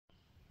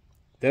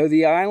Though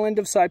the island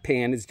of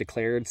Saipan is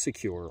declared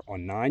secure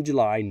on 9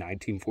 July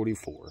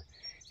 1944,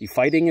 the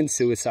fighting and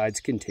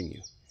suicides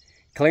continue.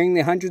 Clearing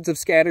the hundreds of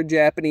scattered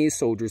Japanese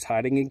soldiers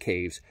hiding in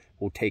caves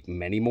will take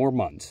many more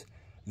months,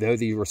 though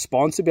the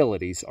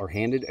responsibilities are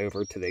handed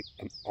over to the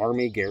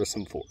Army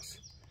Garrison Force.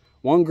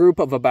 One group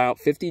of about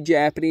 50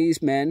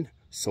 Japanese men,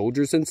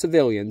 soldiers and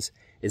civilians,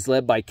 is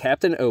led by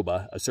Captain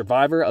Ōba, a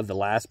survivor of the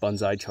last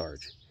banzai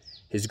charge.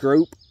 His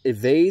group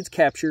evades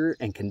capture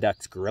and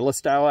conducts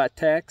guerrilla-style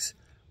attacks,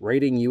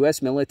 raiding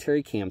U.S.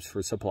 military camps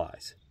for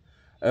supplies.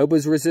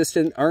 Ōba's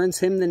resistance earns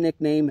him the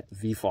nickname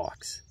The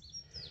Fox.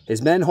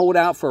 His men hold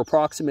out for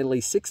approximately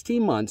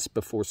 16 months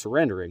before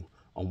surrendering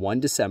on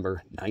 1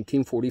 December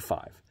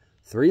 1945,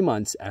 3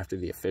 months after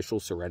the official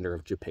surrender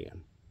of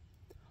Japan.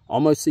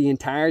 Almost the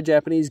entire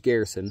Japanese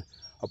garrison,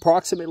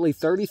 approximately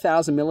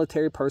 30,000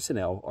 military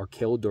personnel, are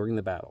killed during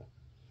the battle.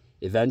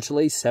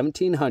 Eventually,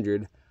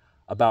 1,700,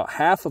 about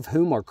half of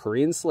whom are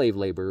Korean slave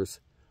laborers,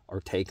 are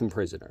taken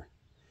prisoner.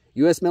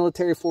 U.S.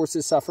 military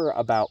forces suffer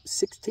about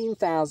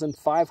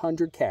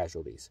 16,500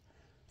 casualties,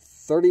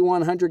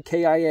 3,100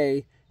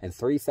 KIA, and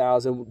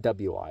 3,000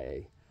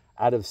 WIA,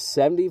 out of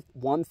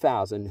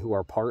 71,000 who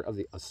are part of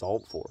the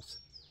assault force.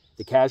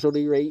 The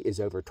casualty rate is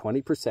over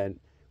 20%,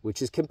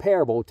 which is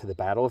comparable to the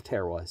Battle of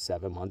Tarawa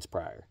 7 months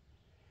prior.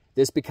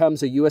 This becomes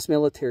the U.S.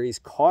 military's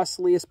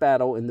costliest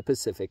battle in the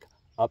Pacific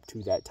up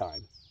to that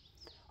time.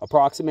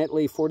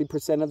 Approximately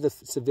 40% of the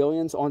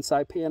civilians on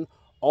Saipan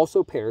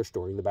also perished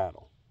during the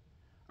battle.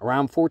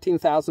 Around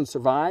 14,000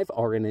 survive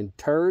or are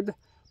interred,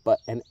 but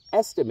an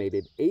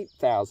estimated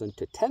 8,000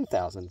 to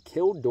 10,000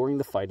 killed during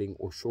the fighting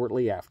or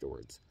shortly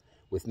afterwards,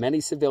 with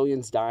many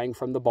civilians dying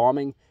from the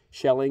bombing,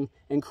 shelling,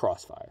 and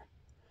crossfire.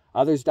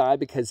 Others died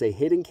because they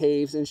hid in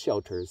caves and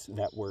shelters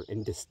that were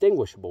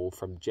indistinguishable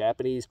from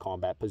Japanese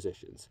combat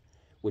positions,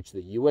 which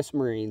the U.S.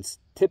 Marines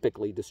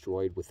typically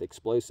destroyed with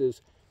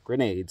explosives,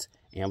 grenades,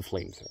 and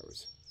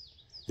flamethrowers.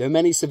 Though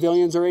many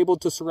civilians are able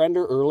to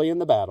surrender early in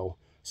the battle,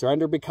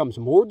 surrender becomes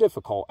more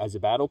difficult as the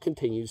battle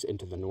continues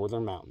into the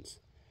northern mountains.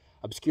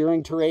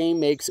 Obscuring terrain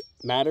makes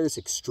matters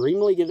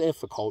extremely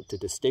difficult to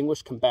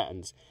distinguish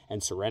combatants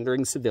and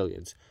surrendering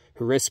civilians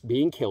who risk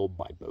being killed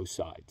by both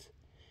sides.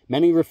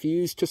 Many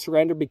refuse to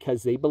surrender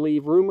because they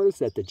believe rumors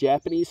that the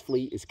Japanese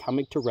fleet is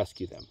coming to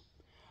rescue them.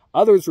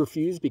 Others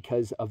refuse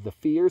because of the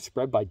fear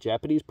spread by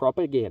Japanese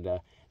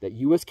propaganda that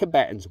U.S.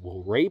 combatants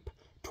will rape,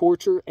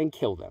 torture, and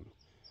kill them.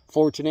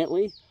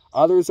 Fortunately,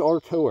 others are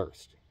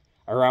coerced.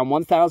 Around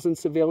 1,000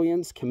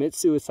 civilians commit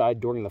suicide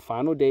during the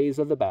final days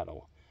of the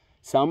battle,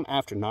 some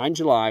after 9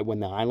 July when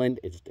the island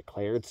is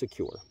declared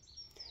secure.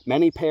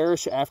 Many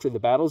perish after the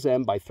battle's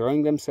end by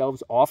throwing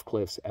themselves off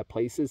cliffs at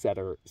places that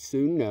are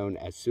soon known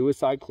as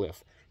Suicide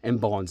Cliff and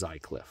Banzai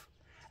Cliff.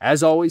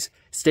 As always,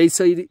 stay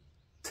safe,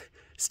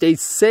 stay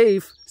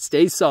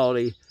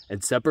salty,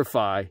 and Semper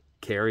Fi,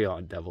 carry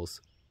on,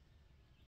 devils.